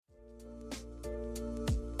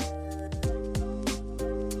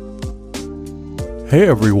Hey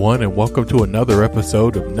everyone, and welcome to another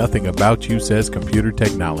episode of Nothing About You Says Computer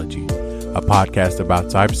Technology, a podcast about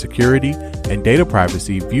cybersecurity and data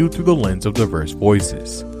privacy viewed through the lens of diverse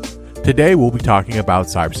voices. Today we'll be talking about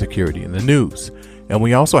cybersecurity in the news, and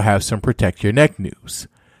we also have some Protect Your Neck news.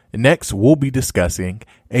 Next, we'll be discussing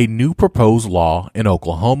a new proposed law in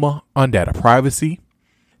Oklahoma on data privacy,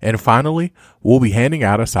 and finally, we'll be handing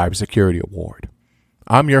out a cybersecurity award.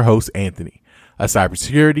 I'm your host, Anthony, a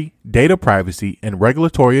cybersecurity, data privacy, and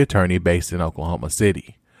regulatory attorney based in Oklahoma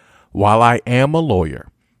City. While I am a lawyer,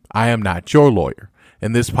 I am not your lawyer,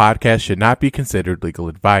 and this podcast should not be considered legal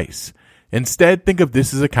advice. Instead, think of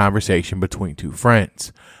this as a conversation between two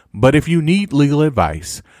friends. But if you need legal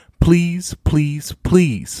advice, please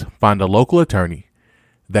find a local attorney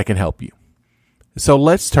that can help you. So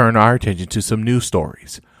let's turn our attention to some news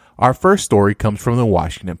stories. Our first story comes from the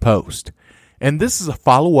Washington Post, and this is a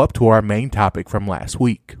follow-up to our main topic from last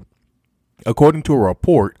week. According to a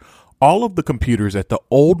report, all of the computers at the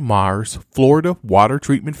Old Mars, Florida water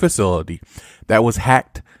treatment facility that was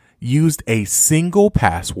hacked used a single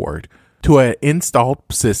password to an installed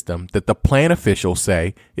system that the plant officials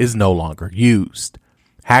say is no longer used.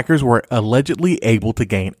 Hackers were allegedly able to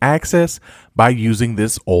gain access by using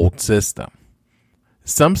this old system.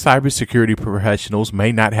 Some cybersecurity professionals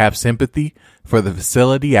may not have sympathy for the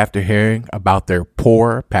facility after hearing about their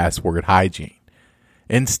poor password hygiene.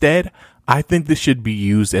 Instead, I think this should be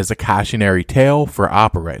used as a cautionary tale for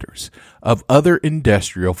operators of other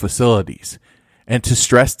industrial facilities and to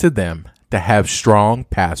stress to them to have strong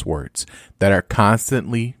passwords that are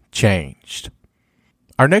constantly changed.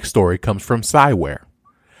 Our next story comes from Cyware.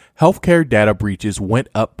 Healthcare data breaches went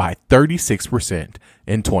up by 36%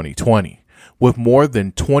 in 2020. With more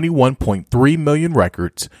than 21.3 million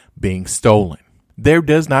records being stolen. There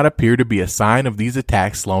does not appear to be a sign of these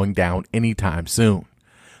attacks slowing down anytime soon.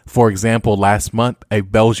 For example, last month, a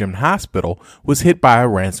Belgian hospital was hit by a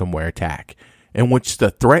ransomware attack in which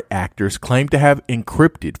the threat actors claimed to have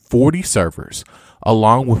encrypted 40 servers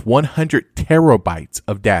along with 100 terabytes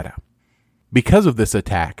of data. Because of this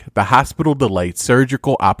attack, the hospital delayed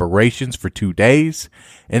surgical operations for 2 days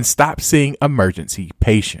and stopped seeing emergency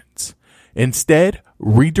patients, instead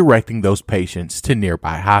redirecting those patients to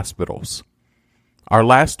nearby hospitals. Our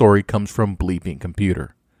last story comes from Bleeping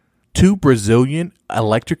Computer. Two Brazilian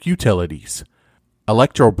electric utilities,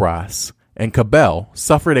 Eletrobras and Cabel,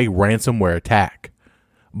 suffered a ransomware attack.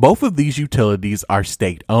 Both of these utilities are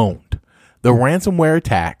state-owned. The ransomware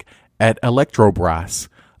attack at Eletrobras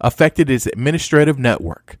affected its administrative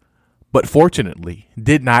network, but fortunately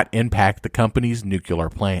did not impact the company's nuclear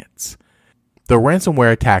plants. The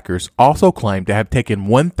ransomware attackers also claim to have taken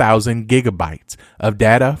 1,000 gigabytes of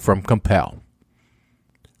data from Compel.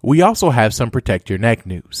 We also have some Protect Your Neck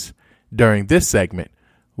news. During this segment,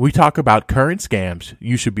 we talk about current scams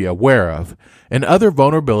you should be aware of and other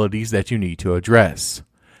vulnerabilities that you need to address.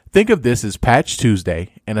 Think of this as Patch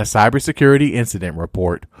Tuesday and a cybersecurity incident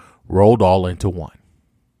report rolled all into one.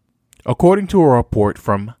 According to a report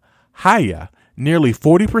from Hiya, nearly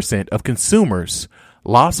 40% of consumers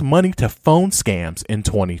lost money to phone scams in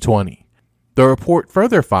 2020. The report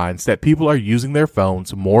further finds that people are using their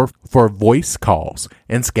phones more for voice calls,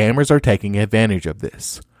 and scammers are taking advantage of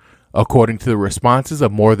this. According to the responses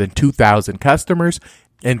of more than 2,000 customers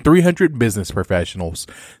and 300 business professionals,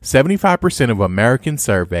 75% of Americans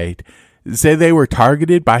surveyed say they were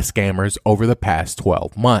targeted by scammers over the past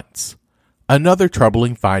 12 months. Another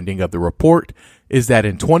troubling finding of the report is that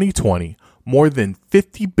in 2020, more than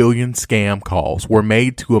 50 billion scam calls were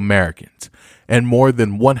made to Americans, and more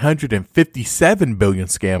than 157 billion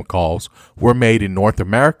scam calls were made in North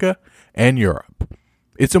America and Europe.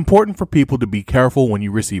 It's important for people to be careful when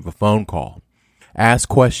you receive a phone call. Ask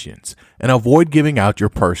questions and avoid giving out your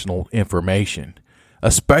personal information,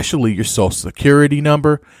 especially your social security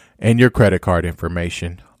number and your credit card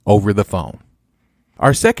information over the phone.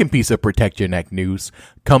 Our second piece of Protect Your Neck news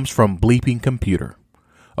comes from Bleeping Computer.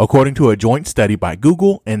 According to a joint study by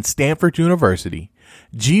Google and Stanford University,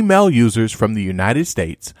 Gmail users from the United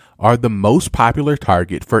States are the most popular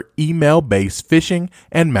target for email-based phishing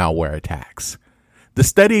and malware attacks. The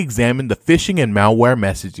study examined the phishing and malware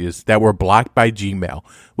messages that were blocked by Gmail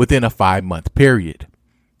within a 5-month period.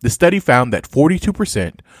 The study found that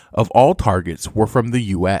 42% of all targets were from the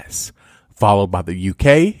U.S., followed by the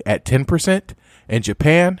UK at 10% and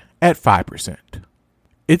Japan at 5%.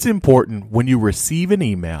 It's important when you receive an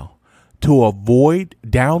email to avoid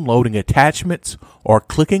downloading attachments or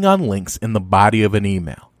clicking on links in the body of an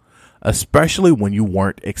email, especially when you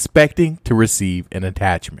weren't expecting to receive an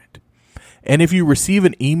attachment. And if you receive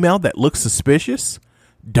an email that looks suspicious,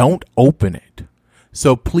 don't open it.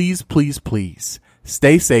 So please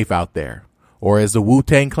Stay safe out there, or as the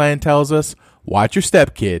Wu-Tang Clan tells us, watch your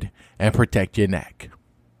step, kid, and protect your neck.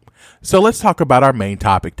 So let's talk about our main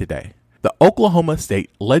topic today. The Oklahoma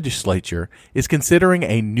State Legislature is considering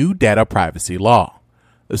a new data privacy law.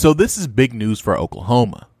 So this is big news for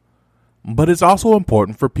Oklahoma. But it's also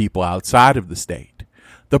important for people outside of the state.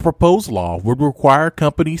 The proposed law would require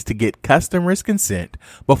companies to get customers' consent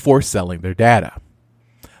before selling their data.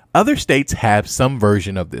 Other states have some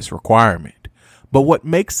version of this requirement, but what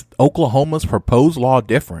makes Oklahoma's proposed law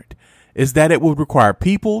different is that it would require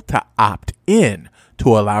people to opt in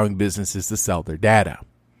to allowing businesses to sell their data.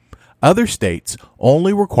 Other states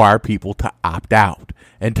only require people to opt out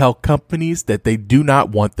and tell companies that they do not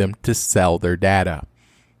want them to sell their data.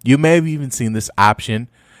 You may have even seen this option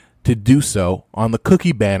to do so on the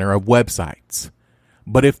cookie banner of websites.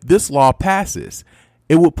 But if this law passes,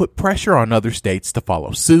 it will put pressure on other states to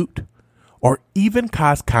follow suit, or even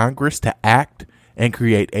cause Congress to act and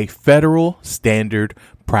create a federal standard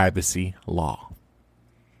privacy law.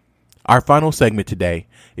 Our final segment today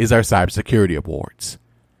is our cybersecurity awards.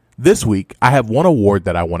 This week, I have one award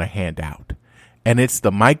that I want to hand out, and it's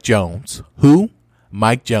the Mike Jones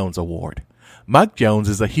Award. Mike Jones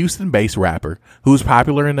is a Houston-based rapper who was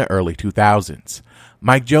popular in the early 2000s.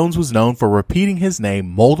 Mike Jones was known for repeating his name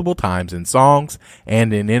multiple times in songs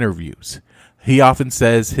and in interviews. He often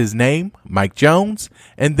says his name, Mike Jones,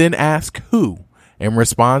 and then asks who, and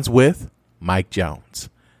responds with Mike Jones.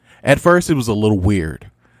 At first, it was a little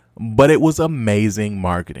weird, but it was amazing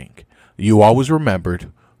marketing. You always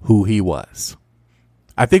remembered who he was.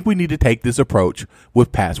 I think we need to take this approach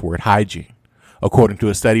with password hygiene. According to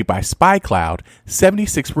a study by SpyCloud,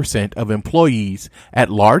 76% of employees at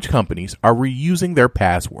large companies are reusing their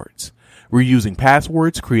passwords. Reusing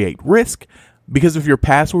passwords create risk because if your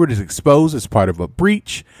password is exposed as part of a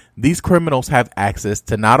breach, these criminals have access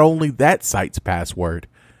to not only that site's password,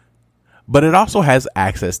 but it also has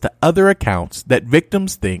access to other accounts that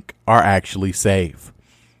victims think are actually safe.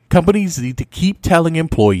 Companies need to keep telling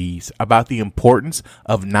employees about the importance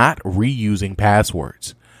of not reusing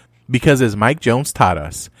passwords. Because as Mike Jones taught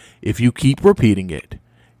us, if you keep repeating it,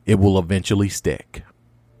 it will eventually stick.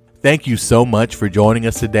 Thank you so much for joining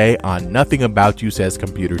us today on Nothing About You Says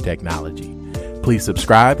Computer Technology. Please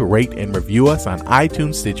subscribe, rate, and review us on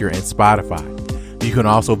iTunes, Stitcher, and Spotify. You can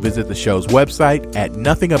also visit the show's website at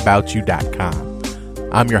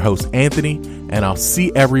nothingaboutyou.com. I'm your host, Anthony, and I'll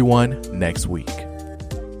see everyone next week.